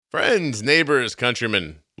Friends, neighbors,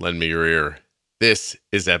 countrymen, lend me your ear. This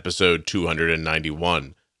is episode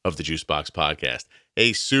 291 of the Juicebox Podcast,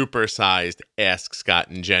 a supersized Ask Scott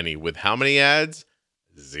and Jenny with how many ads?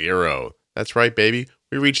 0. That's right, baby.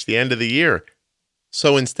 We reached the end of the year.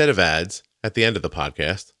 So instead of ads, at the end of the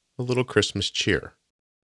podcast, a little Christmas cheer.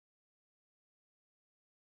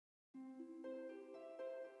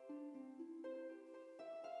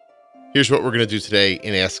 Here's what we're going to do today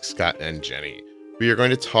in Ask Scott and Jenny. We are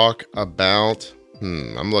going to talk about,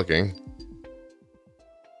 I'm looking.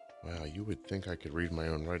 Wow, you would think I could read my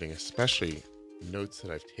own writing, especially notes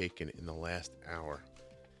that I've taken in the last hour.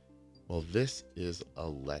 Well, this is a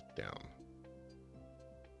letdown.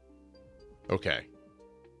 Okay.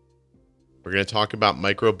 We're going to talk about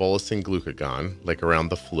microbolusing glucagon, like around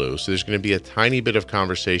the flu. So there's going to be a tiny bit of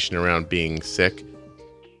conversation around being sick,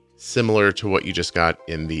 similar to what you just got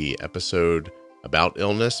in the episode about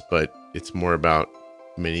illness, but it's more about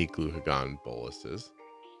mini glucagon boluses.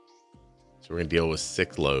 So we're going to deal with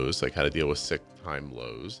sick lows, like how to deal with sick time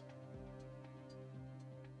lows.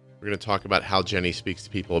 We're going to talk about how Jenny speaks to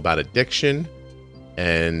people about addiction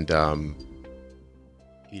and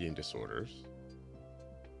eating disorders.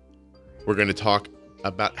 We're going to talk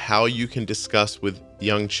about how you can discuss with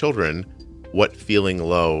young children what feeling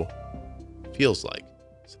low feels like.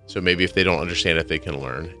 So maybe if they don't understand it, they can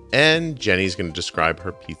learn. And Jenny's going to describe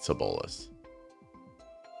her pizza bolus.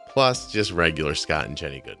 Plus, just regular Scott and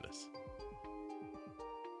Jenny goodness.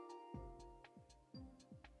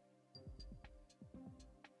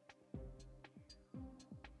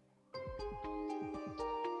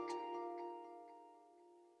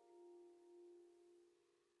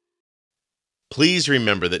 Please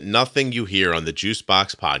remember that nothing you hear on the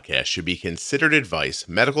Juicebox Podcast should be considered advice,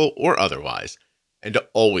 medical or otherwise, and to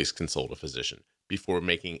always consult a physician before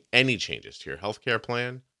making any changes to your healthcare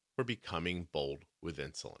plan or becoming bold with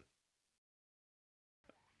insulin.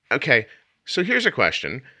 Okay, so here's a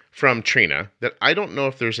question from Trina that I don't know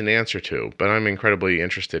if there's an answer to, but I'm incredibly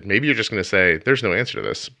interested. Maybe you're just going to say, there's no answer to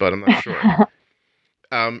this, but I'm not sure.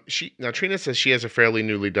 Trina says she has a fairly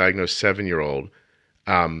newly diagnosed 7-year-old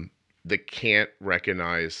that can't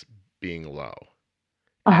recognize being low.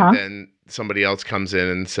 And then somebody else comes in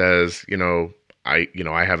and says, I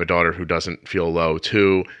have a daughter who doesn't feel low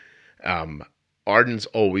too. Arden's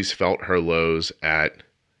always felt her lows at,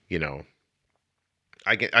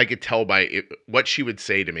 I could tell by what she would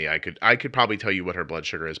say to me. I could probably tell you what her blood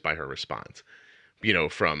sugar is by her response,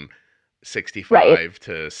 from 65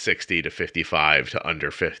 to 60 to 55 to under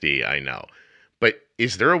 50. I know, but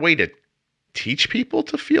is there a way to teach people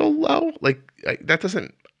to feel low?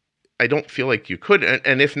 I don't feel like you could.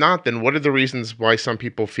 And if not, then what are the reasons why some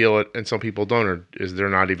people feel it and some people don't? Or is there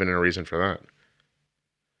not even a reason for that?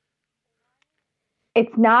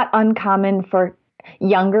 It's not uncommon for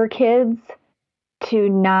younger kids to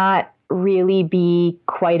not really be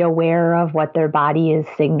quite aware of what their body is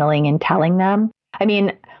signaling and telling them. I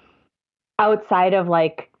mean, outside of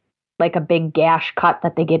like a big gash cut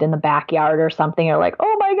that they get in the backyard or something, or like,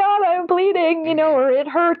 oh my God, I'm bleeding, or it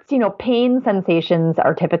hurts, pain sensations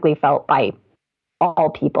are typically felt by all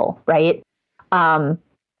people, right?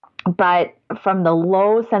 But from the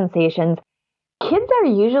low sensations, kids are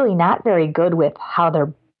usually not very good with how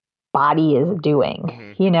their body is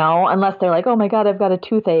doing, unless they're like, oh my God, I've got a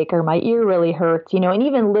toothache or my ear really hurts, and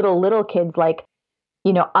even little kids, like,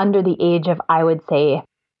 under the age of, I would say,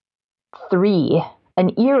 3,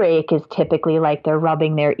 an earache is typically like they're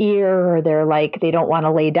rubbing their ear or they're like, they don't want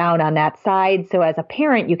to lay down on that side. So as a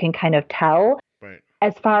parent, you can kind of tell. Right.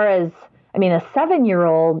 As far as, a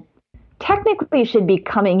 7-year-old technically should be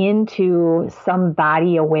coming into some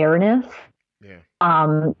body awareness. Yeah.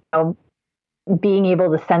 Being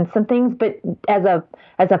able to sense some things, but as a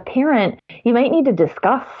parent, you might need to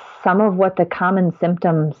discuss some of what the common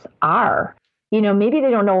symptoms are. Maybe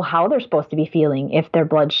they don't know how they're supposed to be feeling if their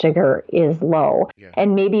blood sugar is low. Yeah.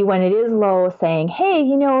 And maybe when it is low, saying, hey,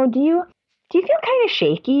 do you feel kind of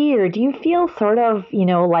shaky, or do you feel sort of,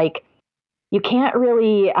 like you can't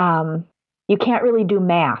really do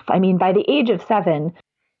math? By the age of 7,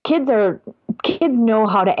 kids know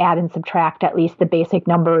how to add and subtract at least the basic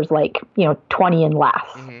numbers, like, 20 and less,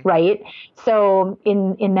 right? So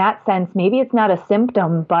in that sense, maybe it's not a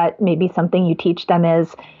symptom, but maybe something you teach them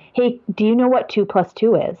is, hey, do you know what 2 plus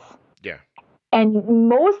 2 is? Yeah. And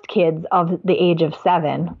most kids of the age of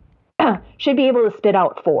 7 should be able to spit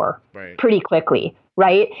out 4 pretty quickly,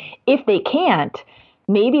 right? If they can't,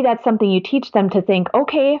 maybe that's something you teach them to think,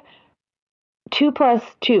 okay, 2 plus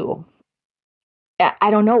 2.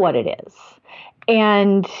 I don't know what it is.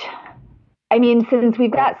 And since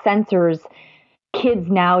we've got sensors kids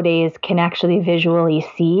nowadays can actually visually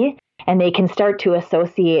see, and they can start to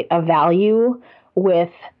associate a value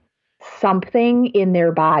with something in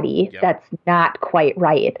their body that's not quite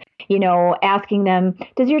right. Asking them,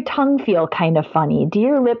 does your tongue feel kind of funny? Do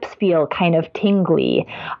your lips feel kind of tingly?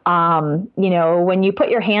 When you put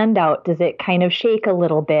your hand out, does it kind of shake a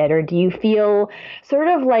little bit? Or do you feel sort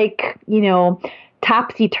of like,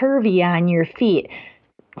 topsy-turvy on your feet?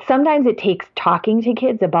 Sometimes it takes talking to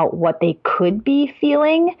kids about what they could be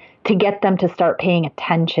feeling to get them to start paying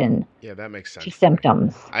attention. Yeah, that makes sense. To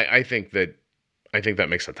symptoms. I think that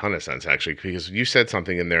makes a ton of sense, actually, because you said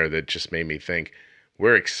something in there that just made me think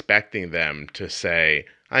we're expecting them to say,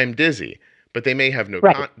 I'm dizzy, but they may have no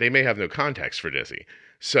context for dizzy.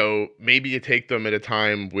 So maybe you take them at a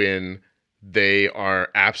time when they are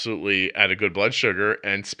absolutely at a good blood sugar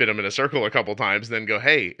and spin them in a circle a couple times, then go,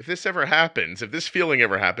 hey, if this feeling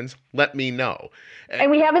ever happens, let me know. And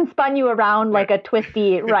we haven't spun you around like a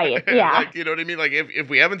twisty, right? Yeah. Like, you know what I mean? Like if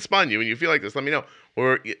we haven't spun you and you feel like this, let me know.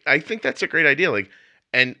 Or I think that's a great idea. Like,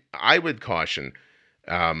 and I would caution,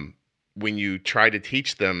 when you try to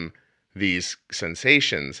teach them these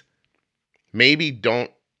sensations, maybe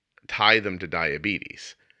don't tie them to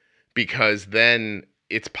diabetes, because then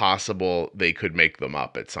it's possible they could make them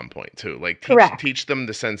up at some point too. Like teach them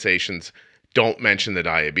the sensations, don't mention the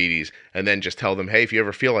diabetes, and then just tell them, hey, if you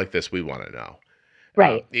ever feel like this, we want to know.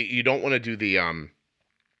 Right. You don't want to do the,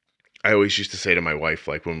 I always used to say to my wife,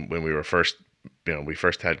 like when we were first, we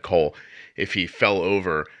first had Cole, if he fell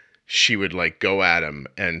over, she would like go at him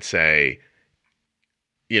and say,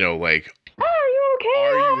 like, are you okay?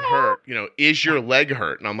 Are you hurt? Is your leg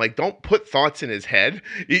hurt? And I'm like, don't put thoughts in his head.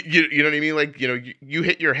 You know what I mean? Like, you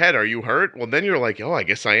hit your head. Are you hurt? Well, then you're like, oh, I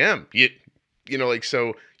guess I am.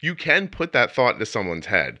 So you can put that thought into someone's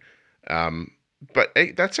head. But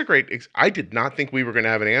hey, that's a great, I did not think we were going to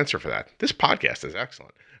have an answer for that. This podcast is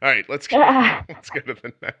excellent. All right, let's go to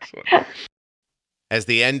the next one. As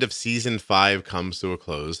the end of season 5 comes to a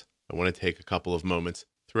close, I want to take a couple of moments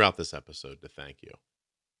throughout this episode to thank you.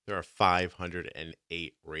 There are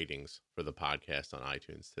 508 ratings for the podcast on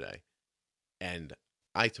iTunes today. And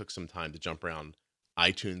I took some time to jump around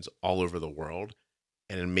iTunes all over the world,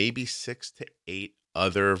 and in maybe 6 to 8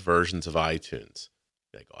 other versions of iTunes,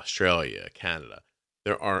 like Australia, Canada,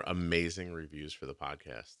 there are amazing reviews for the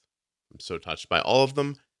podcast. I'm so touched by all of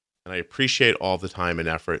them, and I appreciate all the time and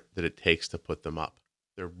effort that it takes to put them up.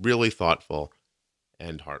 They're really thoughtful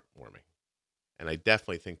and heartwarming. And I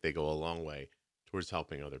definitely think they go a long way towards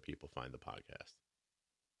helping other people find the podcast.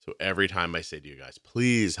 So every time I say to you guys,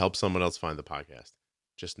 please help someone else find the podcast,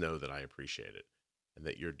 just know that I appreciate it and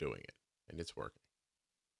that you're doing it and it's working.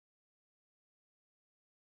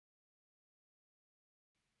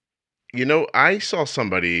 I saw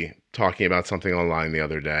somebody talking about something online the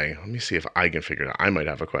other day. Let me see if I can figure it out. I might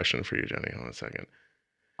have a question for you, Jenny. Hold on a second.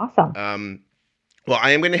 Awesome. Well,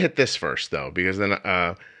 I am going to hit this first, though, because then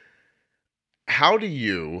how do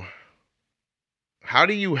you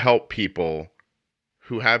help people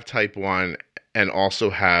who have type 1 and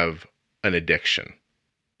also have an addiction?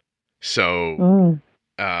 So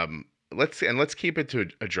let's keep it to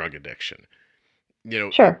a drug addiction.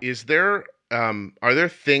 Sure. Is there are there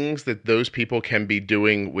things that those people can be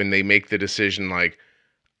doing when they make the decision, like,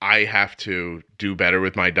 I have to do better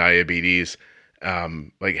with my diabetes?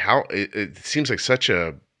 Like how it seems like such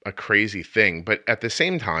a crazy thing, but at the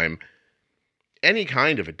same time, any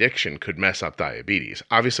kind of addiction could mess up diabetes.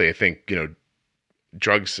 Obviously, I think,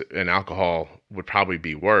 drugs and alcohol would probably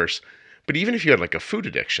be worse, but even if you had like a food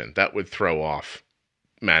addiction, that would throw off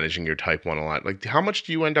managing your type 1 a lot. Like, how much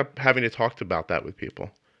do you end up having to talk about that with people?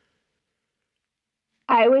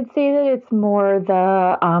 I would say that it's more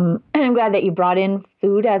the, I'm glad that you brought in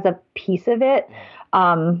food as a piece of it.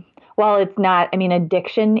 While it's not,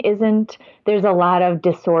 addiction isn't, there's a lot of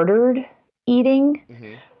disordered eating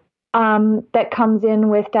that comes in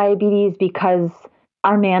with diabetes, because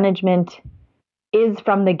our management is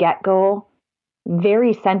from the get-go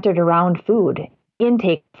very centered around food,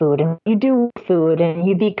 intake food, and you do food and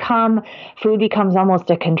food becomes almost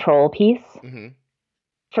a control piece.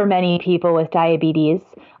 For many people with diabetes.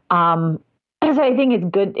 So I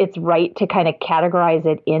think it's right to kind of categorize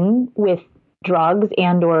it in with drugs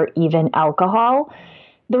and or even alcohol.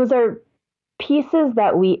 Those are pieces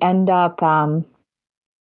that we end up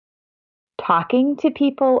talking to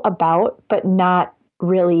people about, but not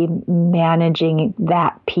really managing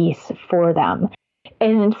that piece for them.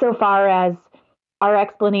 And so far as our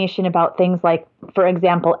explanation about things like, for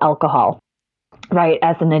example, alcohol, right,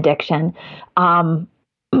 as an addiction,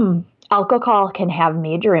 alcohol can have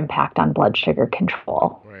major impact on blood sugar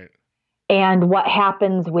control. Right. And what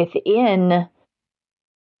happens within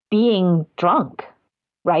being drunk,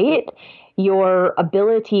 right? Your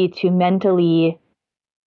ability to mentally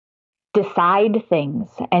decide things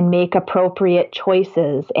and make appropriate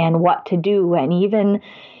choices and what to do. And even,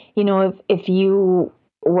 if you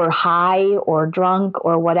were high or drunk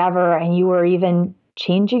or whatever, and you were even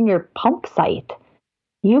changing your pump site,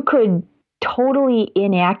 you could totally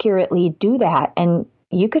inaccurately do that. And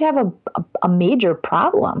you could have a major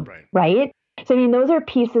problem, right? So, I mean, those are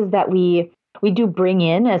pieces that we do bring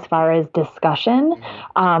in as far as discussion.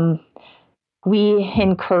 We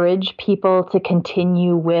encourage people to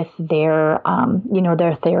continue with their,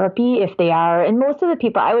 their therapy if they are. And most of the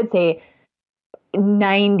people, I would say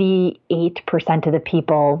 98% of the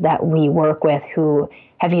people that we work with who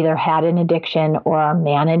have either had an addiction or are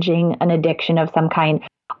managing an addiction of some kind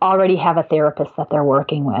already have a therapist that they're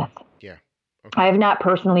working with. Yeah. Okay. I have not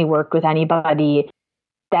personally worked with anybody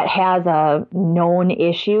that has a known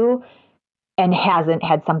issue and hasn't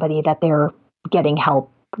had somebody that they're getting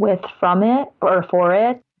help with from it or for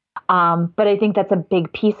it. But I think that's a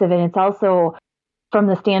big piece of it. It's also from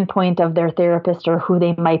the standpoint of their therapist or who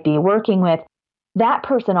they might be working with. That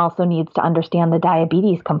person also needs to understand the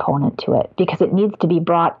diabetes component to it, because it needs to be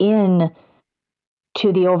brought in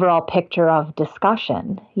to the overall picture of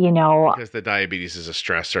discussion, Because the diabetes is a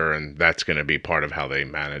stressor, and that's going to be part of how they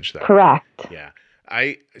manage that. Correct. Yeah.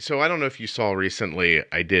 So I don't know if you saw recently,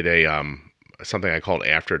 I did a something I called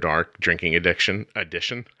After Dark Drinking Addition.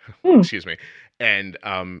 Excuse me. And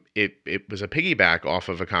it was a piggyback off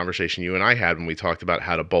of a conversation you and I had when we talked about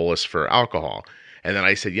how to bolus for alcohol. And then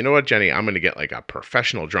I said, you know what, Jenny, I'm going to get like a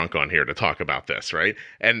professional drunk on here to talk about this, right?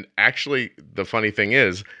 And actually, the funny thing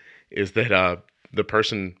is that the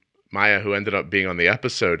person, Maya, who ended up being on the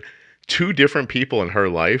episode, 2 different people in her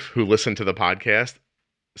life who listened to the podcast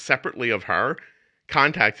separately of her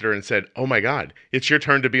contacted her and said, "Oh my God, it's your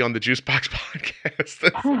turn to be on the Juicebox podcast."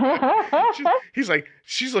 He's like,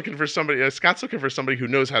 she's looking for somebody, Scott's looking for somebody who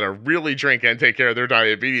knows how to really drink and take care of their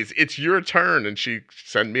diabetes. It's your turn. And she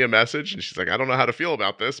sent me a message and she's like, I don't know how to feel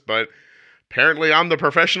about this, but apparently I'm the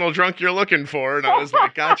professional drunk you're looking for. And I was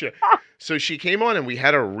like, gotcha. So she came on and we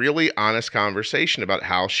had a really honest conversation about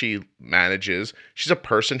how she manages. She's a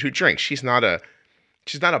person who drinks. She's not a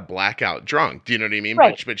blackout drunk. Do you know what I mean?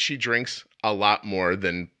 Right. But she drinks a lot more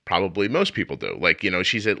than probably most people do. Like,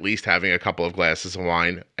 she's at least having a couple of glasses of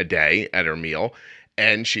wine a day at her meal.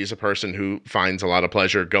 And she's a person who finds a lot of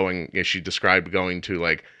pleasure going, as she described, going to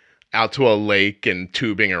like out to a lake and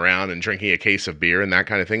tubing around and drinking a case of beer and that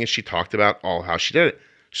kind of thing. And she talked about all how she did it.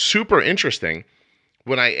 Super interesting.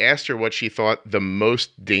 When I asked her what she thought the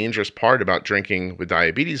most dangerous part about drinking with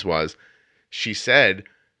diabetes was, she said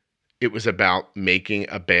it was about making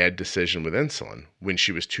a bad decision with insulin when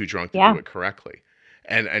she was too drunk to do it correctly.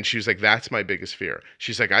 And she was like, that's my biggest fear.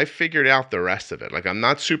 She's like, I figured out the rest of it. Like, I'm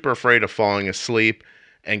not super afraid of falling asleep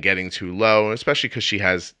and getting too low, especially because she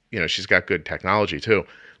has, she's got good technology too.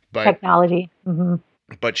 Technology. Mm-hmm.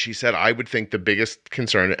 But she said, I would think the biggest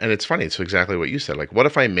concern, and it's funny, it's exactly what you said. Like, what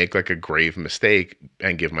if I make like a grave mistake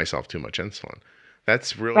and give myself too much insulin?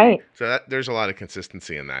 That's really, right. So there's a lot of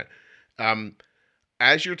consistency in that.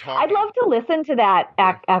 As you're talking, I'd love to listen to that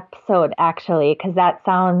episode actually, because that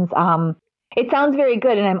sounds it sounds very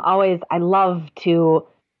good, and I love to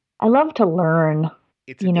learn,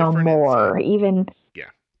 more, insight. even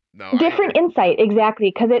different insight,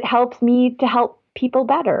 exactly, because it helps me to help people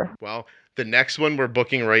better. Well, the next one we're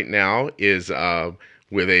booking right now is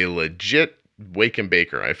with a legit wake and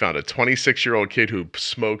baker. I found a 26-year-old kid who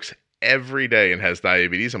smokes every day and has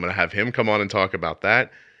diabetes. I'm going to have him come on and talk about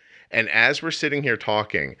that. And as we're sitting here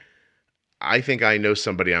talking, I think I know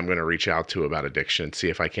somebody I'm going to reach out to about addiction and see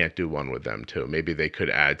if I can't do one with them too. Maybe they could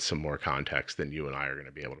add some more context than you and I are going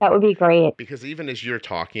to be able to. That would be great. Because even as you're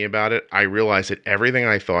talking about it, I realized that everything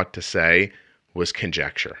I thought to say was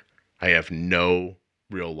conjecture. I have no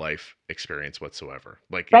real life experience whatsoever.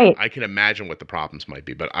 Like, right. I can imagine what the problems might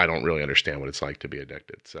be, but I don't really understand what it's like to be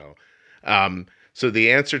addicted. So, so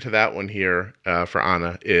the answer to that one here for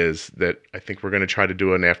Anna is that I think we're going to try to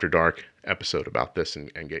do an After Dark episode about this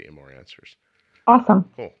and get you more answers. Awesome.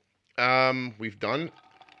 Cool. We've done.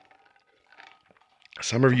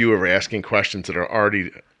 Some of you are asking questions that are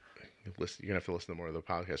already. You're going to have to listen to more of the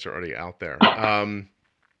podcasts. They're already out there.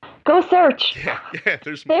 Go search. Yeah.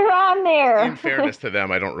 They're on there. In fairness to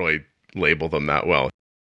them, I don't really label them that well.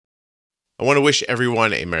 I want to wish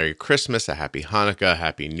everyone a Merry Christmas, a Happy Hanukkah,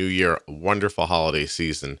 Happy New Year, a wonderful holiday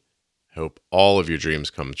season. I hope all of your dreams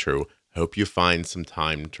come true. I hope you find some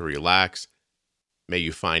time to relax. May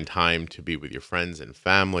you find time to be with your friends and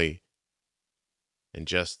family and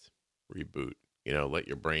just reboot. Let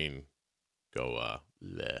your brain go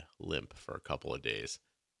limp for a couple of days.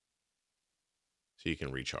 so you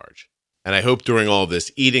can recharge. And I hope during all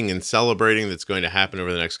this eating and celebrating that's going to happen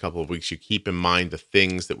over the next couple of weeks, you keep in mind the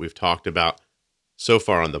things that we've talked about so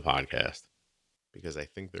far on the podcast, because I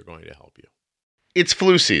think they're going to help you. It's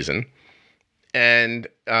flu season, and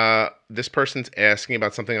this person's asking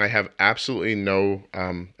about something I have absolutely no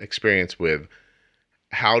experience with.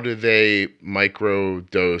 How do they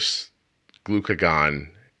microdose glucagon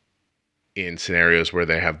in scenarios where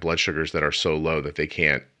they have blood sugars that are so low that they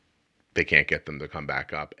can't get them to come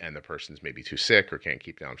back up, and the person's maybe too sick or can't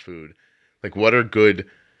keep down food? Like, what are good,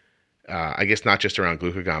 I guess not just around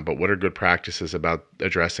glucagon, but what are good practices about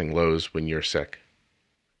addressing lows when you're sick?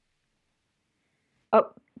 Oh,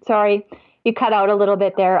 sorry. You cut out a little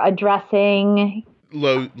bit there. Addressing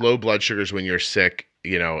low blood sugars when you're sick,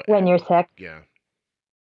 when you're sick. Yeah.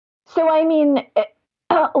 So, I mean,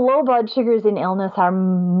 low blood sugars in illness are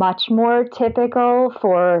much more typical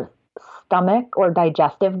for stomach or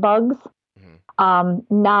digestive bugs.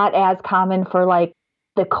 Not as common for like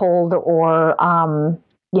the cold or,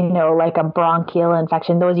 like a bronchial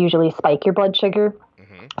infection. Those usually spike your blood sugar.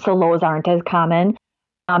 So lows aren't as common.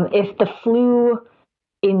 If the flu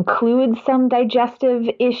includes some digestive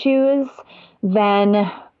issues, then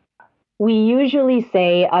we usually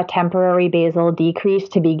say a temporary basal decrease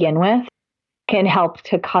to begin with can help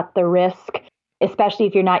to cut the risk, especially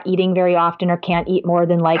if you're not eating very often or can't eat more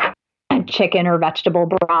than like chicken or vegetable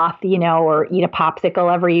broth, or eat a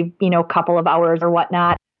popsicle every, couple of hours or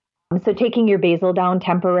whatnot. So taking your basal down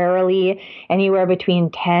temporarily, anywhere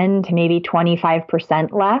between 10 to maybe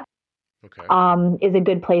 25% less, is a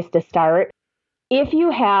good place to start. If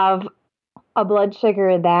you have a blood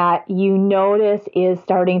sugar that you notice is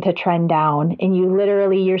starting to trend down and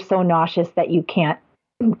you're so nauseous that you can't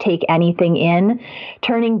take anything in,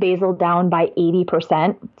 turning basal down by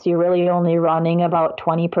 80%. So you're really only running about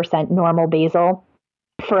 20% normal basal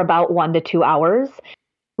for about 1 to 2 hours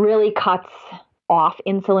really cuts off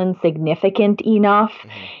insulin significant enough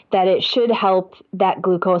that it should help that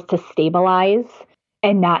glucose to stabilize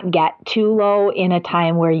and not get too low in a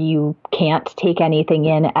time where you can't take anything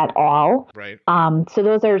in at all. Right. So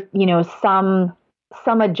those are,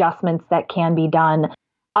 some adjustments that can be done.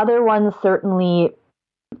 Other ones, certainly,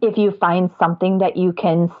 if you find something that you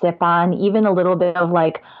can sip on, even a little bit of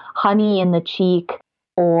like honey in the cheek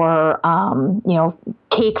or,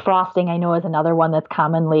 cake frosting, I know is another one that's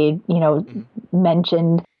commonly,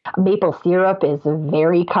 mentioned. Maple syrup is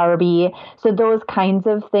very carby. So those kinds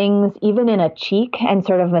of things, even in a cheek and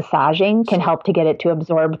sort of massaging, can help to get it to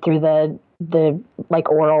absorb through the like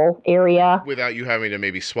oral area. Without you having to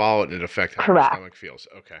maybe swallow it and affect how your stomach feels.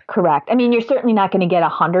 Okay. Correct. I mean, you're certainly not going to get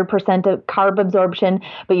 100% of carb absorption,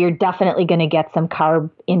 but you're definitely going to get some carb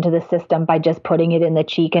into the system by just putting it in the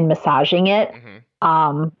cheek and massaging it.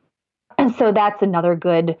 And so that's another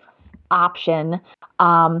good option.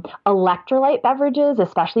 Electrolyte beverages,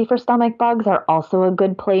 especially for stomach bugs, are also a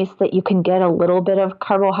good place that you can get a little bit of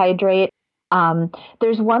carbohydrate.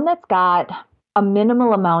 There's one that's got a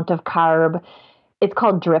minimal amount of carb. It's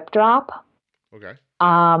called Drip Drop. Okay.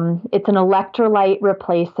 It's an electrolyte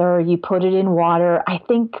replacer. You put it in water. I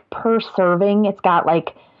think per serving, it's got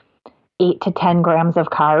like 8 to 10 grams of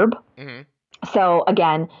carb. So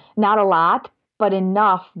again, not a lot, but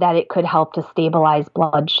enough that it could help to stabilize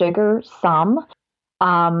blood sugar some.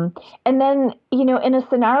 And then, in a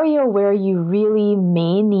scenario where you really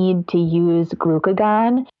may need to use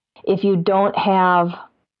glucagon, if you don't have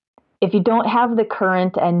the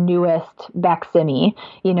current and newest Baqsimi,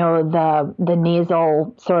 the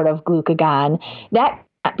nasal sort of glucagon, that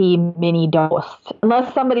can't be mini dosed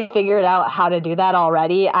unless somebody figured out how to do that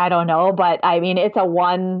already. I don't know, but I mean, it's a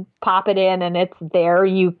one pop it in and it's there.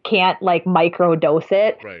 You can't like micro dose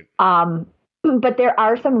it. Right. But there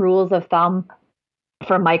are some rules of thumb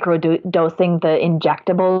for micro dosing the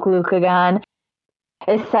injectable glucagon.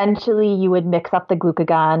 Essentially, you would mix up the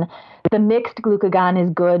glucagon. The mixed glucagon is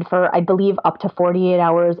good for, I believe, up to 48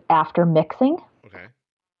 hours after mixing. Okay.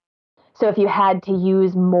 So if you had to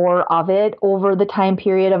use more of it over the time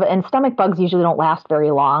period of, and stomach bugs usually don't last very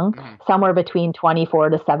long, somewhere between 24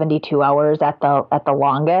 to 72 hours at the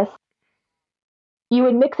longest. You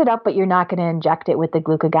would mix it up, but you're not going to inject it with the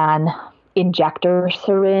glucagon injector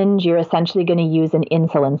syringe. You're essentially going to use an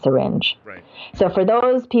insulin syringe. Right. So for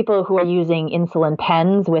those people who are using insulin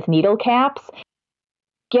pens with needle caps,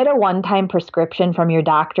 get a one-time prescription from your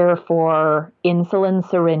doctor for insulin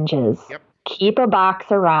syringes. Yep. Keep a box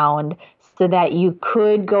around so that you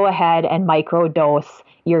could go ahead and microdose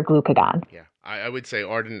your glucagon. Yeah, I would say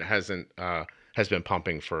Ardent has been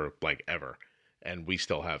pumping for like ever, and we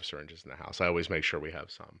still have syringes in the house. I always make sure we have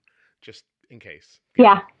some. Just in case.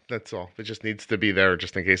 Yeah. That's all. It just needs to be there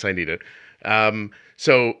just in case I need it.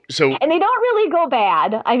 So And they don't really go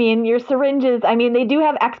bad. I mean, your syringes, I mean, they do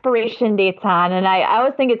have expiration dates on. And I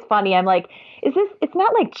always think it's funny. I'm like, it's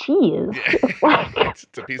not like cheese. It's like, it's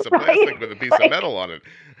a piece of plastic with a piece of metal on it.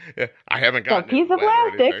 Yeah, I haven't gotten a piece it of wet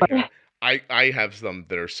or plastic. anything. Yeah. I have some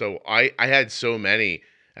that are I had so many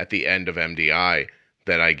at the end of MDI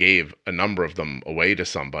that I gave a number of them away to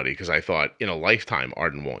somebody because I thought in a lifetime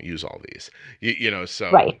Arden won't use all these.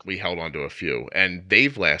 So Right. we held on to a few and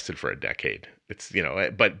they've lasted for a decade. It's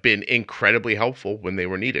but been incredibly helpful when they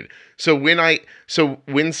were needed. So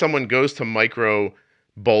when someone goes to micro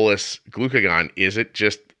bolus glucagon, is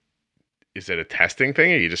it a testing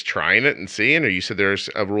thing? Are you just trying it and seeing? Or you said there's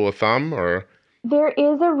a rule of thumb or? There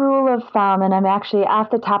is a rule of thumb, and I'm actually off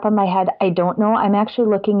the top of my head, I don't know. I'm actually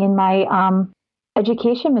looking in my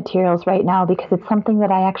education materials right now because it's something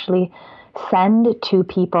that I actually send to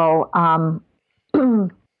people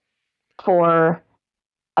for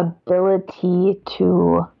ability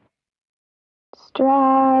to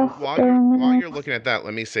stress. While you're looking at that,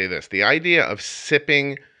 let me say this. The idea of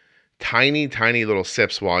sipping tiny, tiny little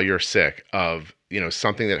sips while you're sick of,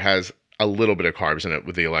 something that has a little bit of carbs in it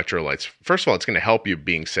with the electrolytes. First of all, it's going to help you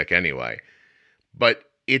being sick anyway. But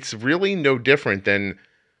it's really no different than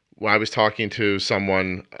when I was talking to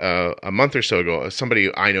someone a month or so ago,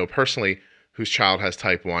 somebody I know personally whose child has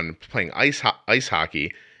type 1 playing ice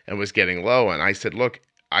hockey and was getting low. And I said, look,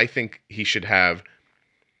 I think he should have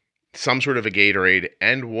some sort of a Gatorade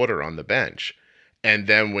and water on the bench. And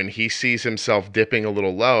then when he sees himself dipping a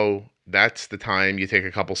little low, that's the time you take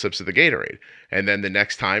a couple sips of the Gatorade. And then the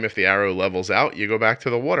next time, if the arrow levels out, you go back to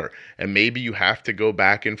the water. And maybe you have to go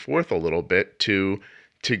back and forth a little bit to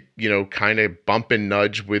kind of bump and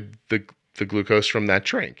nudge with the glucose from that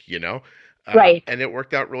drink, Right. And it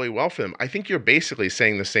worked out really well for them. I think you're basically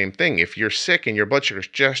saying the same thing. If you're sick and your blood sugar's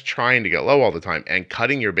just trying to get low all the time and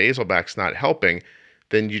cutting your basal back's not helping,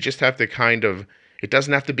 then you just have to it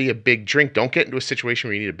doesn't have to be a big drink. Don't get into a situation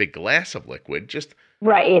where you need a big glass of liquid. Just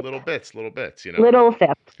right. little bits, Little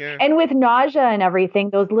sips. Yeah. And with nausea and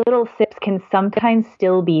everything, those little sips can sometimes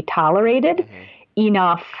still be tolerated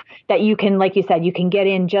enough that you can, like you said, you can get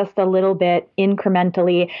in just a little bit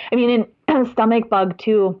incrementally. I mean, in stomach bug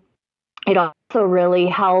too, it also really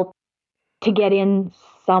helps to get in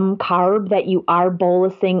some carb that you are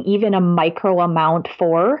bolusing even a micro amount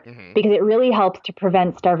for, because it really helps to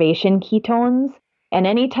prevent starvation ketones. And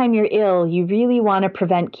anytime you're ill, you really want to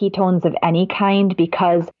prevent ketones of any kind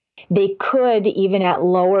because they could, even at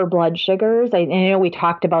lower blood sugars, I know we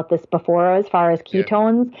talked about this before as far as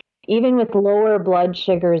ketones, even with lower blood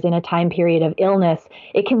sugars in a time period of illness,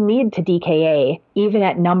 it can lead to DKA, even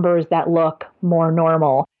at numbers that look more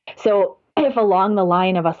normal. So if along the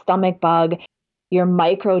line of a stomach bug, you're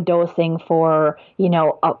micro-dosing for,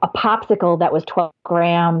 a popsicle that was 12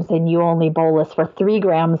 grams and you only bolus for 3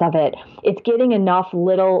 grams of it, it's getting enough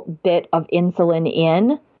little bit of insulin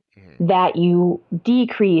in that you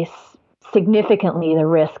decrease significantly the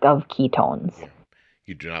risk of ketones.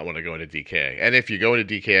 You do not want to go into DKA. And if you go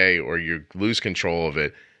into DKA or you lose control of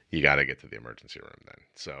it, you got to get to the emergency room then.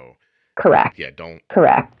 So correct. Yeah, don't.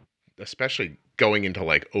 Correct. Especially going into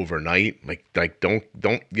overnight, don't,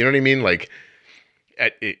 you know what I mean?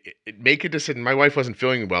 Make a decision. My wife wasn't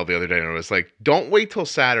feeling well the other day, and I was like, don't wait till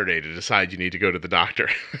Saturday to decide you need to go to the doctor.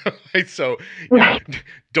 So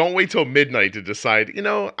don't wait till midnight to decide,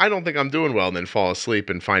 I don't think I'm doing well, and then fall asleep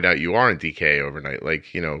and find out you are in DKA overnight.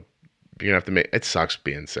 You're going to have to it sucks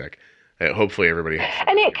being sick. Hopefully everybody has.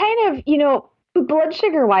 And it kind of, blood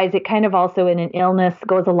sugar wise, it kind of also in an illness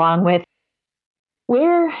goes along with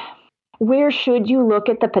where should you look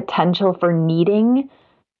at the potential for needing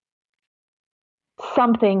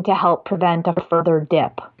something to help prevent a further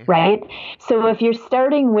dip, right? So if you're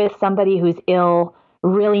starting with somebody who's ill,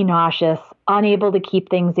 really nauseous, unable to keep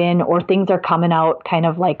things in, or things are coming out kind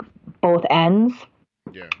of like both ends,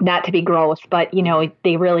 not to be gross, but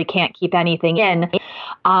they really can't keep anything in,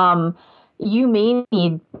 you may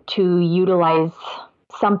need to utilize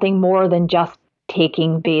something more than just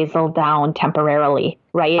taking basal down temporarily,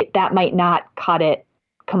 right? That might not cut it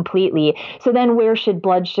completely. So then where should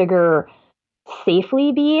blood sugar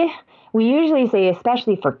safely be? We usually say,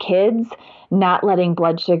 especially for kids, not letting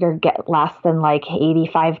blood sugar get less than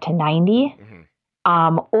 85 to 90,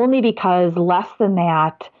 only because less than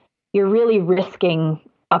that, you're really risking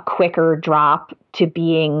a quicker drop to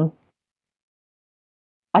being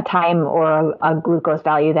a time or a glucose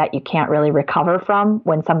value that you can't really recover from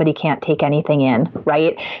when somebody can't take anything in,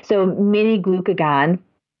 right? So mini glucagon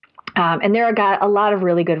And there are got a lot of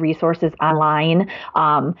really good resources online.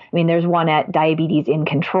 I mean, there's one at Diabetes in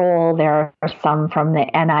Control. There are some from the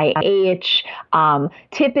NIH.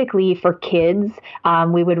 Typically for kids,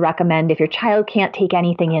 we would recommend if your child can't take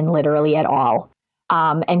anything in literally at all,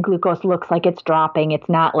 and glucose looks like it's dropping. It's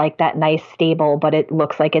not like that nice stable, but it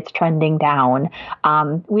looks like it's trending down.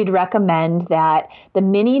 We'd recommend that the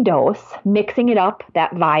mini dose, mixing it up,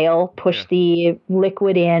 that vial, push the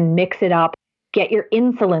liquid in, mix it up, get your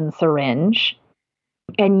insulin syringe.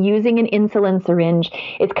 And using an insulin syringe,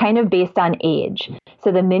 it's kind of based on age.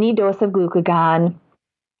 So the mini dose of glucagon,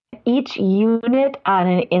 each unit on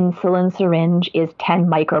an insulin syringe is 10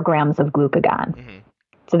 micrograms of glucagon. Mm-hmm.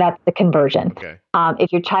 So that's the conversion. Okay.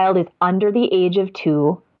 If your child is under the age of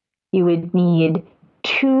 2, you would need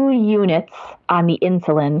 2 units on the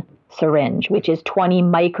insulin syringe, which is 20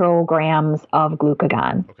 micrograms of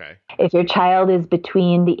glucagon. Okay. If your child is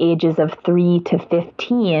between the ages of 3 to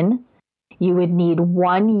 15, you would need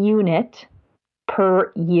 1 unit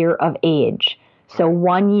per year of age. So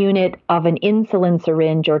 1 unit of an insulin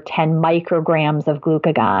syringe or 10 micrograms of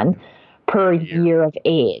glucagon per year of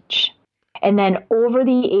age. And then over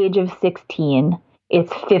the age of 16,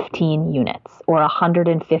 it's 15 units or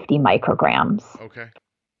 150 micrograms. Okay.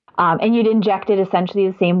 And you'd inject it essentially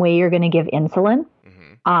the same way you're going to give insulin.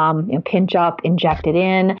 Mm-hmm. Pinch up, inject it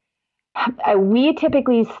in. We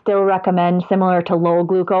typically still recommend, similar to low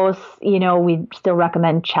glucose, we still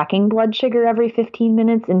recommend checking blood sugar every 15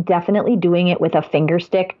 minutes and definitely doing it with a finger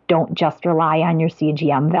stick. Don't just rely on your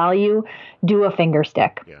CGM value. Do a finger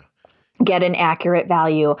stick. Yeah. Get an accurate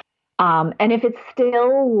value. And if it's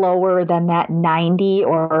still lower than that 90,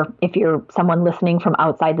 or if you're someone listening from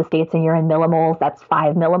outside the States and you're in millimoles, that's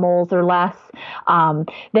 5 millimoles or less,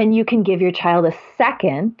 then you can give your child a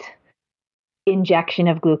second injection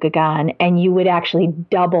of glucagon, and you would actually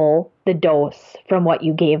double the dose from what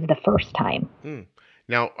you gave the first time.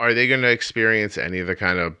 Now, are they going to experience any of the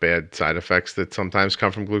kind of bad side effects that sometimes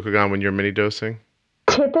come from glucagon when you're mini dosing?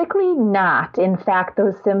 Typically not. In fact,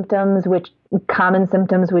 those symptoms, which common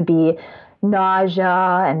symptoms would be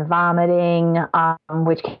nausea and vomiting,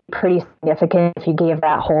 which can be pretty significant if you gave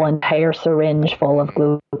that whole entire syringe full of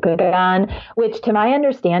glucagon, which to my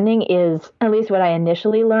understanding is, at least what I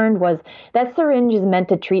initially learned, was that syringe is meant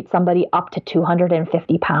to treat somebody up to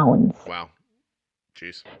 250 pounds. Wow.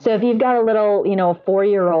 Jeez. So if you've got a little,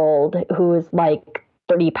 4-year-old who's like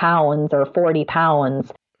 30 pounds or 40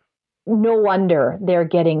 pounds, no wonder they're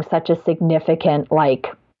getting such a significant,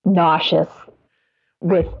 nauseous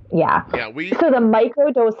with, Yeah, so the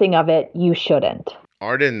microdosing of it, you shouldn't.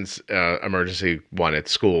 Arden's emergency one at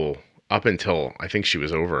school, up until I think she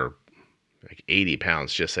was over 80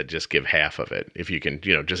 pounds, just said just give half of it. If you can,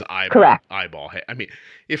 just eyeball. I mean,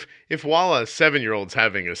 if while a 7-year-old's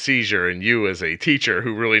having a seizure and you as a teacher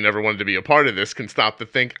who really never wanted to be a part of this can stop to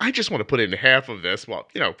think, I just want to put in half of this, well,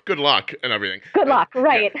 good luck and everything. Good luck,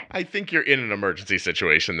 right. Yeah, I think you're in an emergency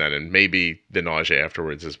situation then, and maybe the nausea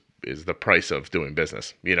afterwards is the price of doing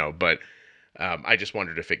business, but I just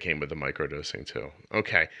wondered if it came with the microdosing too.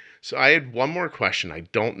 Okay. So I had one more question. I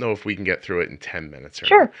don't know if we can get through it in 10 minutes or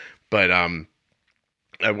sure. not, but I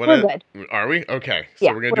want We're good. Are we? Okay. So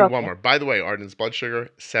yeah, we're going to do one more. By the way, Arden's blood sugar,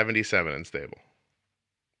 77 and stable.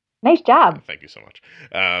 Nice job. Thank you so much.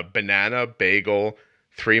 Banana, bagel,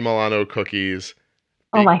 3 Milano cookies.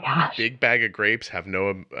 Oh my gosh. Big bag of grapes. I have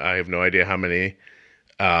no idea how many.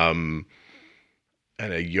 And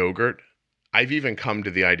a yogurt. I've even come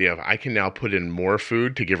to the idea of I can now put in more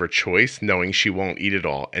food to give her choice, knowing she won't eat it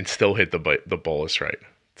all and still hit the bolus right.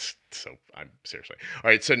 So I'm seriously. All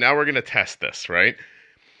right. So now we're going to test this, right?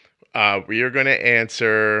 We are going to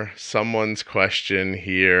answer someone's question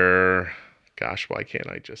here. Gosh, why can't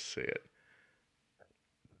I just say it?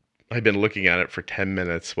 I've been looking at it for 10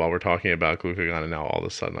 minutes while we're talking about glucagon, and now all of a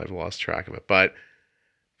sudden I've lost track of it. But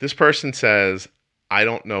this person says, I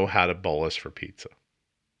don't know how to bolus for pizza.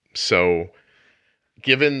 So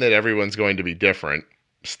given that everyone's going to be different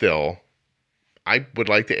still, I would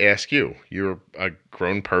like to ask you. You're a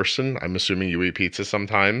grown person. I'm assuming you eat pizza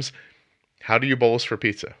sometimes. How do you bolus for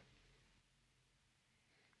pizza?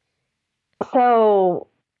 So,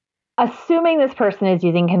 assuming this person is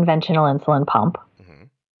using conventional insulin pump,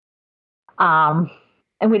 and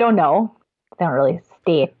we don't know, they don't really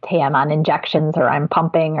state, hey, I'm on injections or I'm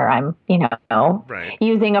pumping or I'm, right.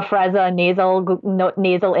 using a Afrezza nasal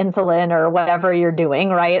insulin or whatever you're doing,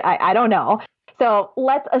 right? I don't know. So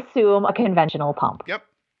let's assume a conventional pump. Yep.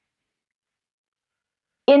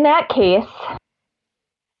 In that case,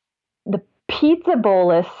 the pizza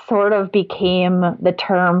bolus sort of became the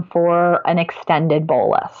term for an extended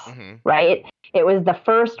bolus, right? It was the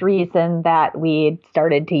first reason that we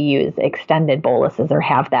started to use extended boluses or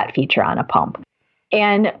have that feature on a pump.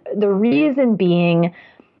 And the reason being,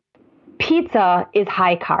 pizza is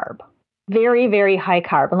high carb, very, very high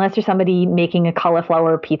carb. Unless you're somebody making a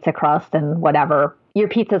cauliflower pizza crust and whatever, your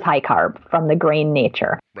pizza's high carb from the grain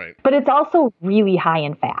nature. Right. But it's also really high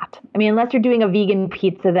in fat. I mean, unless you're doing a vegan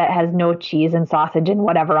pizza that has no cheese and sausage and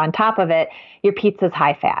whatever on top of it, your pizza's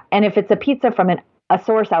high fat. And if it's a pizza from a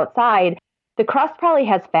source outside, the crust probably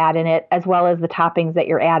has fat in it as well as the toppings that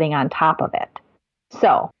you're adding on top of it.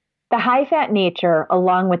 So the high fat nature,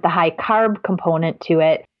 along with the high carb component to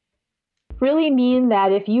it, really mean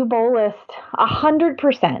that if you bolused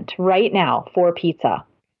 100% right now for pizza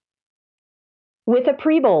with a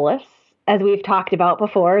pre-bolus, as we've talked about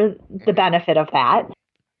before, the benefit of that,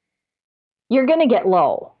 you're going to get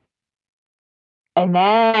low. And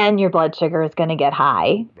then your blood sugar is going to get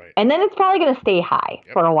high. Right. And then it's probably going to stay high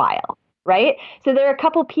for a while, right? So there are a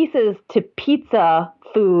couple pieces to pizza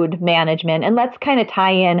food management. And let's kind of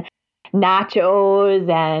tie in nachos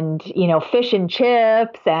and, fish and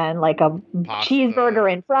chips and like a pasta,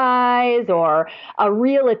 cheeseburger and fries, or a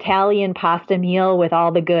real Italian pasta meal with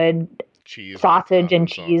all the good cheese, sausage and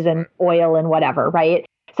cheese and oil and whatever, right?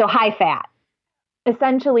 So high fat,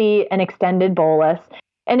 essentially an extended bolus.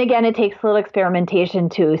 And again, it takes a little experimentation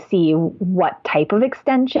to see what type of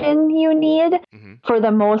extension you need. Mm-hmm. For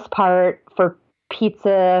the most part, for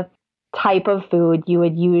pizza type of food, you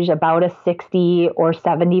would use about a 60 or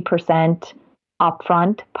 70%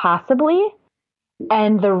 upfront, possibly,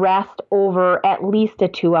 and the rest over at least a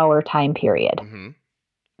 2-hour time period. Mm-hmm.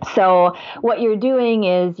 So what you're doing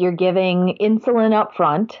is you're giving insulin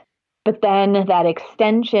upfront, but then that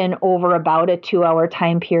extension over about a 2-hour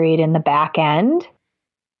time period in the back end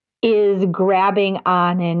is grabbing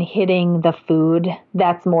on and hitting the food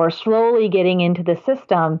that's more slowly getting into the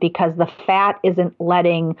system, because the fat isn't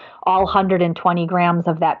letting all 120 grams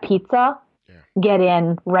of that pizza get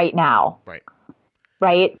in right now.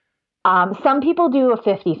 Right? Some people do a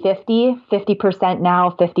 50-50, 50%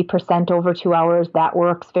 now, 50% over 2 hours. That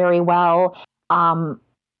works very well.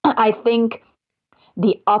 I think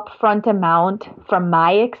the upfront amount, from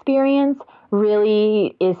my experience,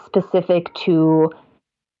 really is specific to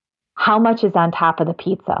how much is on top of the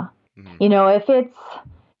pizza. Mm-hmm. If it's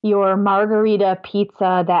your margarita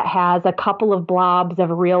pizza that has a couple of blobs of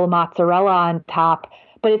real mozzarella on top,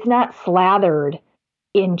 but it's not slathered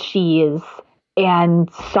in cheese and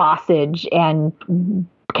sausage and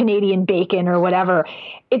Canadian bacon or whatever,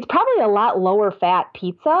 it's probably a lot lower fat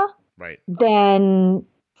pizza than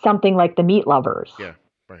something like the Meat Lovers. Yeah,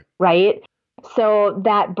 right? So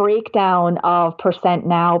that breakdown of percent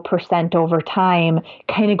now, percent over time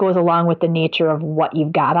kind of goes along with the nature of what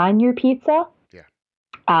you've got on your pizza.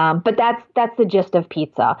 Yeah. But that's the gist of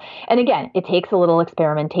pizza. And again, it takes a little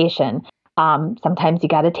experimentation. Sometimes you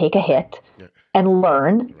got to take a hit and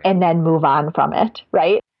learn and then move on from it,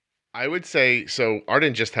 right? I would say, so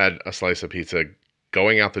Arden just had a slice of pizza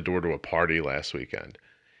going out the door to a party last weekend.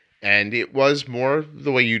 And it was more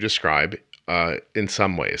the way you describe in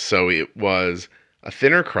some ways. So it was a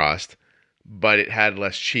thinner crust, but it had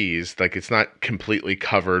less cheese. Like, it's not completely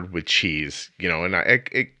covered with cheese, and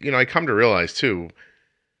I come to realize too,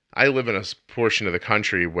 I live in a portion of the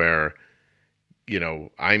country where,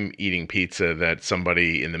 I'm eating pizza that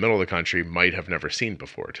somebody in the middle of the country might have never seen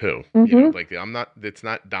before too. Mm-hmm. It's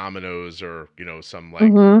not Domino's or, some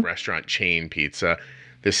restaurant chain pizza.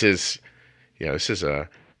 This is a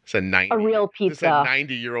real pizza. This is a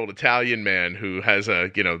 90-year-old Italian man who has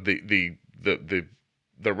the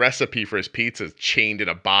recipe for his pizza is chained in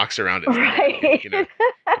a box around his neck. You'd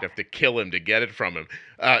have to kill him to get it from him.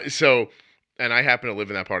 And I happen to live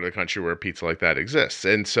in that part of the country where a pizza like that exists.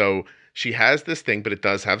 And so she has this thing, but it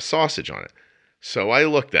does have sausage on it. So I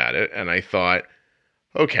looked at it and I thought,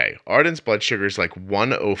 okay, Arden's blood sugar is like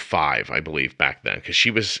 105, I believe, back then, because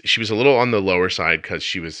she was a little on the lower side because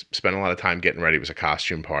she was spending a lot of time getting ready. It was a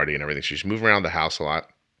costume party and everything. She's moving around the house a lot.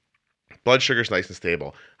 Blood sugar's nice and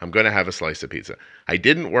stable. I'm going to have a slice of pizza. I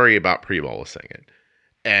didn't worry about pre-bolusing it.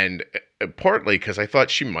 And partly because I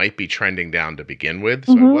thought she might be trending down to begin with,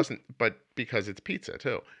 so it wasn't, but because it's pizza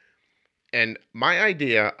too. And my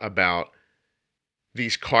idea about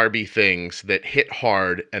these carby things that hit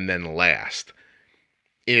hard and then last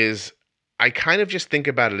is I kind of just think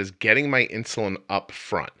about it as getting my insulin up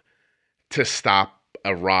front to stop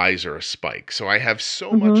a rise or a spike. So I have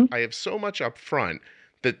so much up front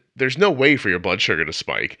that there's no way for your blood sugar to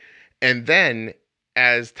spike. And then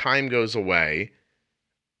as time goes away,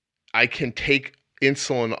 I can take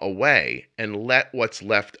insulin away and let what's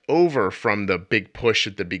left over from the big push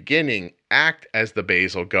at the beginning act as the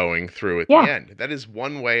basal going through at the end. That is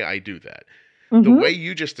one way I do that. The way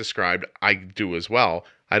you just described, I do as well.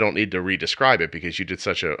 I don't need to re-describe it because you did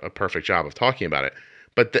such a perfect job of talking about it.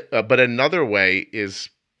 But another way is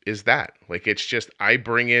that, like, it's just, I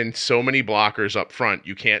bring in so many blockers up front,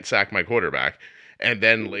 you can't sack my quarterback. And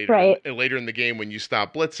then later in the game, when you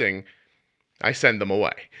stop blitzing, I send them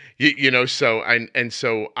away. So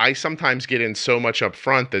I sometimes get in so much up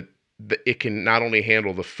front that it can not only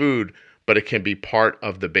handle the food, but it can be part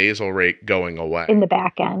of the basal rate going away in the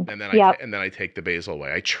back end. And then I take the basal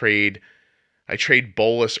away. I trade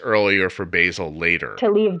bolus earlier for basal later.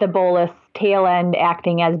 To leave the bolus tail end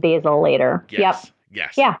acting as basal later. Yes.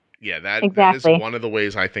 Yes. Yeah. Yeah. That is one of the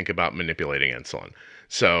ways I think about manipulating insulin.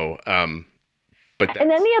 So,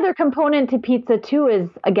 and then the other component to pizza too is,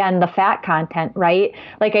 again, the fat content, right?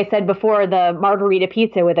 Like I said before, the margarita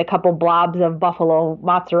pizza with a couple blobs of buffalo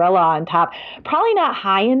mozzarella on top, probably not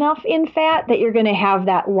high enough in fat that you're going to have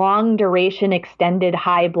that long duration extended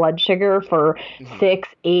high blood sugar for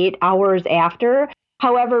 6-8 hours after.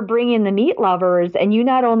 However, bring in the meat lovers and you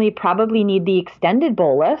not only probably need the extended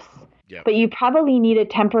bolus, but you probably need a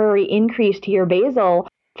temporary increase to your basal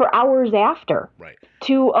for hours after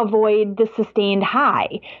to avoid the sustained high.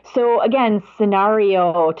 So again,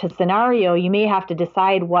 scenario to scenario, you may have to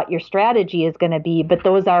decide what your strategy is going to be, but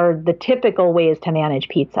those are the typical ways to manage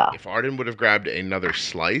pizza. If Arden would have grabbed another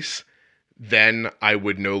slice, then I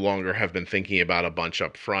would no longer have been thinking about a bunch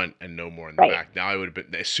up front and no more in the back. Now I would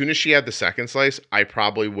have been, as soon as she had the second slice, I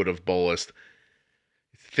probably would have bolused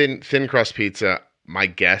thin crust pizza. My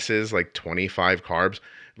guess is like 25 carbs.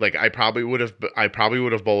 Like I probably would have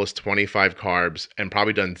bolused 25 carbs and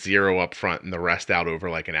probably done 0 up front and the rest out over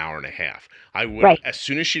like an hour and a half. I would, as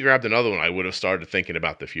soon as she grabbed another one, I would have started thinking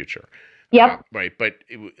about the future. Yep. But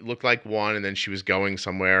it looked like one, and then she was going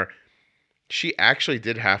somewhere. She actually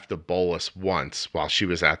did have to bolus once while she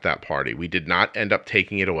was at that party. We did not end up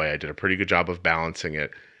taking it away. I did a pretty good job of balancing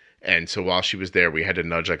it. And so while she was there, we had to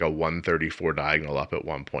nudge like a 134 diagonal up at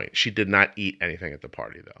one point. She did not eat anything at the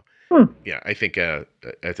party, though. Yeah, I think at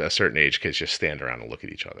a certain age, kids just stand around and look at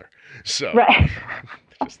each other. So,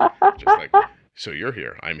 just like, so you're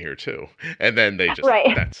here, I'm here too. And then they just,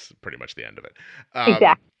 that's pretty much the end of it.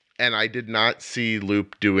 Exactly. And I did not see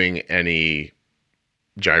Loop doing any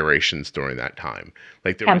gyrations during that time.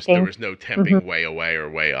 Like there was no temping way away or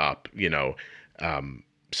way up,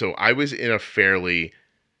 so I was in a fairly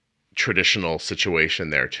traditional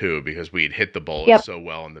situation there too, because we'd hit the bolus so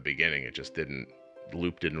well in the beginning. It just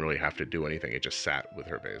Loop didn't really have to do anything. It just sat with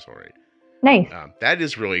her basal rate. Nice. That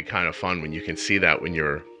is really kind of fun when you can see that when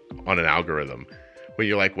you're on an algorithm, when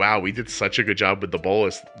you're like, wow, we did such a good job with the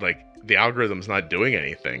bolus. Like the algorithm's not doing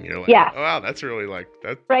anything. You're like, oh, wow, that's really like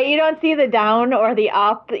that. Right. You don't see the down or the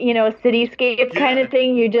up, cityscape kind of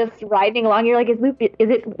thing. You're just riding along. You're like, is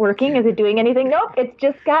it working? Is it doing anything? Nope. It's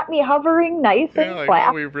just got me hovering nice and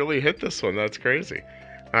flat. Oh, we really hit this one. That's crazy.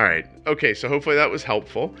 All right. Okay. So hopefully that was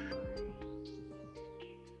helpful.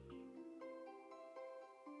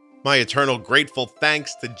 My eternal grateful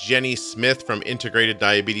thanks to Jenny Smith from Integrated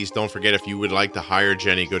Diabetes. Don't forget, if you would like to hire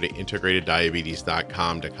Jenny, go to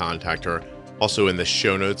integrateddiabetes.com to contact her. Also in the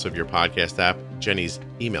show notes of your podcast app, Jenny's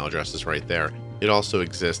email address is right there. It also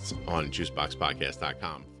exists on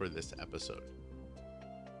juiceboxpodcast.com for this episode.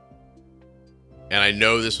 And I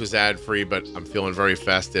know this was ad-free, but I'm feeling very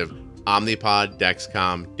festive. Omnipod,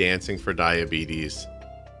 Dexcom, Dancing for Diabetes,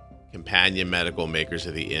 Companion Medical, makers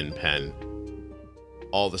of the InPen,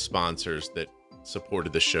 all the sponsors that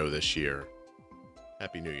supported the show this year.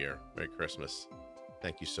 Happy New Year. Merry Christmas.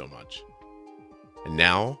 Thank you so much. And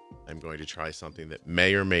now I'm going to try something that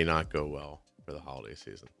may or may not go well for the holiday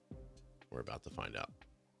season. We're about to find out.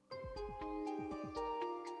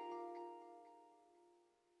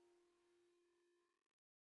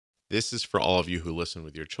 This is for all of you who listen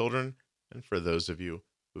with your children, and for those of you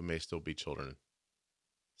who may still be children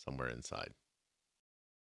somewhere inside.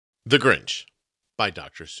 The Grinch by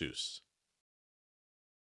Dr. Seuss.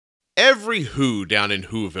 Every Who down in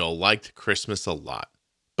Whoville liked Christmas a lot,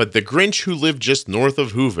 but the Grinch who lived just north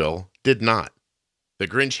of Whoville did not. The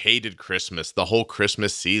Grinch hated Christmas the whole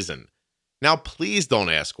Christmas season. Now please don't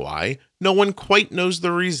ask why. No one quite knows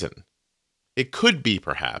the reason. It could be,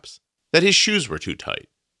 perhaps, that his shoes were too tight.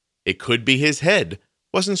 It could be his head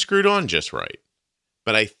wasn't screwed on just right.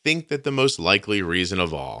 But I think that the most likely reason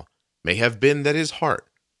of all may have been that his heart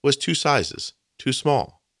was 2 sizes too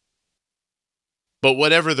small. But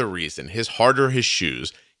whatever the reason, his heart or his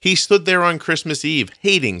shoes, he stood there on Christmas Eve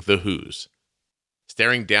hating the Who's.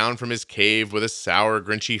 Staring down from his cave with a sour,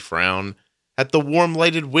 grinchy frown at the warm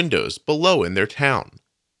lighted windows below in their town.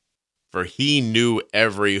 For he knew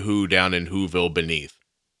every who down in Whoville beneath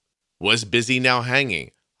was busy now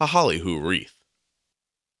hanging a holly-who wreath.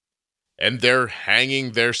 And they're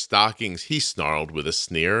hanging their stockings, he snarled with a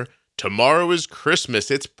sneer. Tomorrow is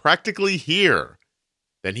Christmas, it's practically here.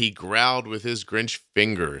 Then he growled with his Grinch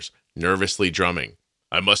fingers, nervously drumming.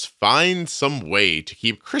 I must find some way to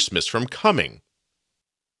keep Christmas from coming.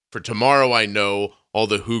 For tomorrow I know all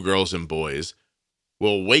the Who girls and boys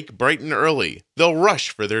will wake bright and early, they'll rush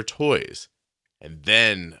for their toys. And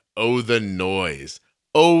then, oh the noise,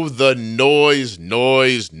 noise,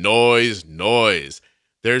 noise.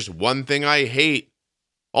 There's one thing I hate,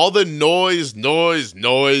 all the noise.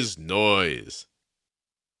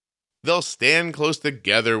 They'll stand close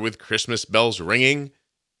together with Christmas bells ringing.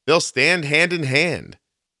 They'll stand hand in hand,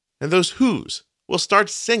 and those Who's will start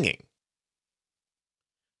singing.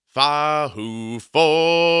 Fa-hoo,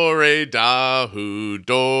 fore, da-hoo,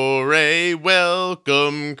 dore,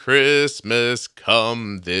 welcome Christmas,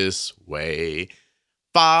 come this way.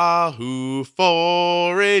 Fa-hoo,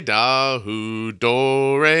 fore, da-hoo,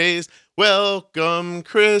 dores, welcome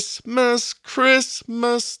Christmas,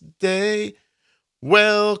 Christmas Day.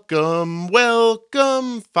 Welcome,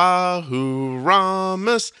 welcome, Fa-hoo,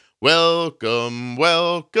 Ramus, welcome,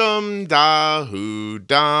 welcome, Da-hoo,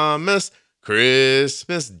 Damus.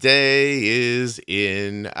 Christmas Day is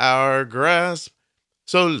in our grasp,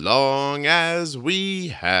 so long as we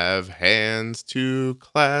have hands to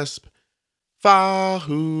clasp.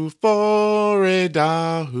 Fa-hoo, fore,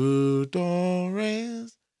 da-hoo,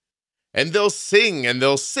 dores. And they'll sing, and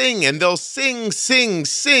they'll sing, and they'll sing, sing,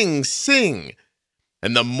 sing, sing.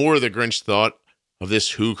 And the more the Grinch thought of this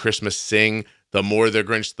Who Christmas sing, the more the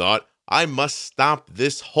Grinch thought, I must stop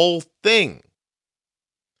this whole thing.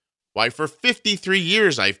 Why, for 53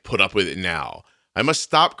 years I've put up with it now. I must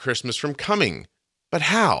stop Christmas from coming. But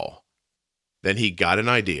how? Then he got an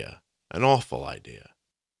idea, an awful idea.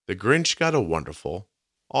 The Grinch got a wonderful,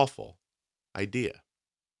 awful idea.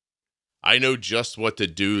 I know just what to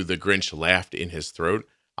do, the Grinch laughed in his throat.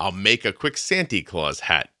 I'll make a quick Santa Claus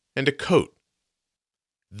hat and a coat.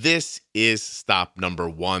 This is stop number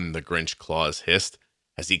one, the Grinch Claus hissed,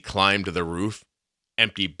 as he climbed to the roof,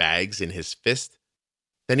 empty bags in his fist.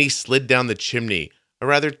 Then he slid down the chimney, a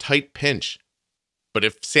rather tight pinch. But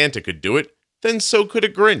if Santa could do it, then so could a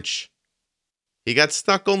Grinch. He got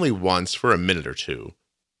stuck only once for a minute or two.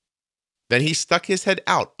 Then he stuck his head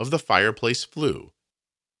out of the fireplace flue,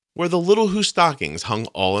 where the little Who stockings hung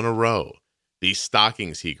all in a row. These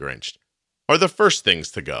stockings, he Grinched, are the first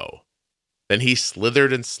things to go. Then he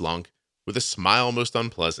slithered and slunk, with a smile most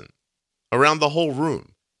unpleasant, around the whole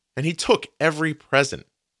room, and he took every present.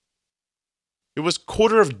 It was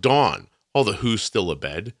 2:15, all the Who's still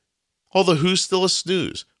abed, all the Who's still a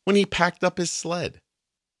snooze, when he packed up his sled.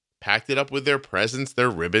 Packed it up with their presents, their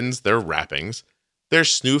ribbons, their wrappings, their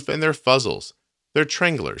snoof and their fuzzles, their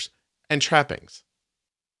tranglers and trappings.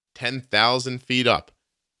 10,000 feet up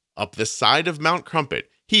the side of Mount Crumpet,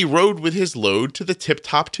 he rode with his load to the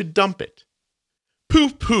tip-top to dump it.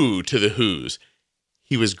 Pooh-pooh to the Who's,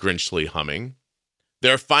 he was Grinchly humming.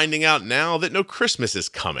 They're finding out now that no Christmas is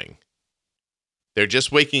coming. They're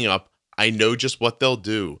just waking up, I know just what they'll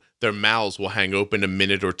do. Their mouths will hang open a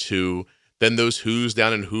minute or two. Then those Who's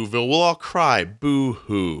down in Whoville will all cry,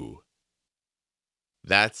 boo-hoo.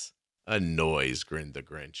 That's a noise, grinned the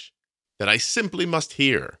Grinch, that I simply must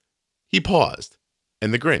hear. He paused,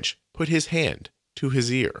 and the Grinch put his hand to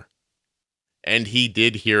his ear. And he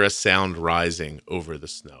did hear a sound rising over the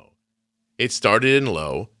snow. It started in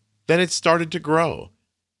low, then it started to grow.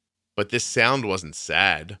 But this sound wasn't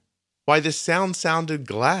sad. Why, this sound sounded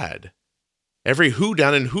glad. Every Who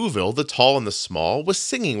down in Whoville, the tall and the small, was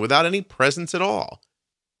singing without any presents at all.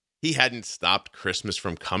 He hadn't stopped Christmas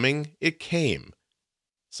from coming, it came.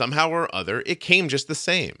 Somehow or other, it came just the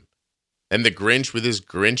same. And the Grinch, with his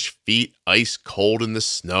Grinch feet ice cold in the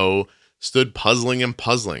snow, stood puzzling and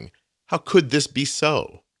puzzling. How could this be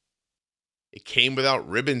so? It came without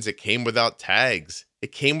ribbons, it came without tags,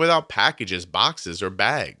 it came without packages, boxes, or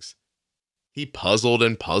bags. He puzzled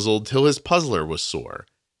and puzzled till his puzzler was sore.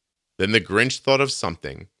 Then the Grinch thought of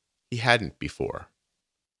something he hadn't before.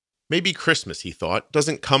 Maybe Christmas, he thought,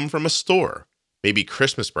 doesn't come from a store. Maybe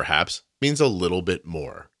Christmas, perhaps, means a little bit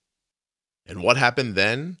more. And what happened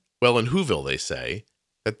then? Well, in Whoville, they say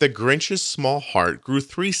that the Grinch's small heart grew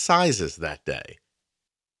 3 sizes that day.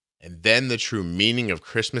 And then the true meaning of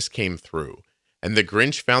Christmas came through, and the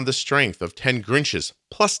Grinch found the strength of 10 Grinches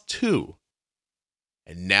plus 2.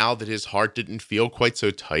 And now that his heart didn't feel quite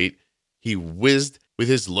so tight, he whizzed with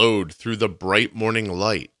his load through the bright morning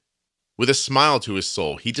light, With a smile to his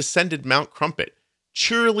soul, he descended Mount Crumpet,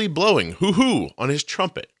 cheerily blowing hoo-hoo on his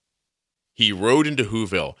trumpet. He rode into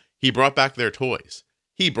Whoville. He brought back their toys.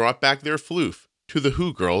 He brought back their floof to the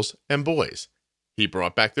Who girls and boys. He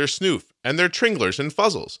brought back their snoof and their tringlers and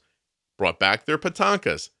fuzzles. Brought back their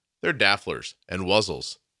patonkas, their dafflers and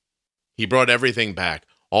wuzzles. He brought everything back,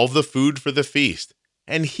 all the food for the feast.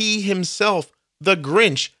 And he himself, the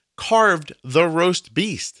Grinch, carved the roast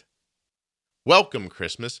beast. Welcome,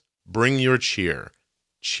 Christmas. Bring your cheer.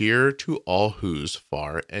 Cheer to all Who's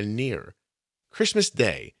far and near. Christmas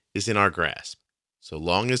Day is in our grasp, so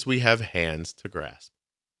long as we have hands to grasp.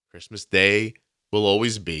 Christmas Day will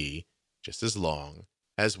always be just as long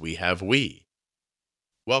as we have we.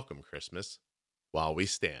 Welcome, Christmas, while we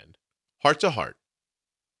stand, heart to heart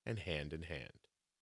and hand in hand.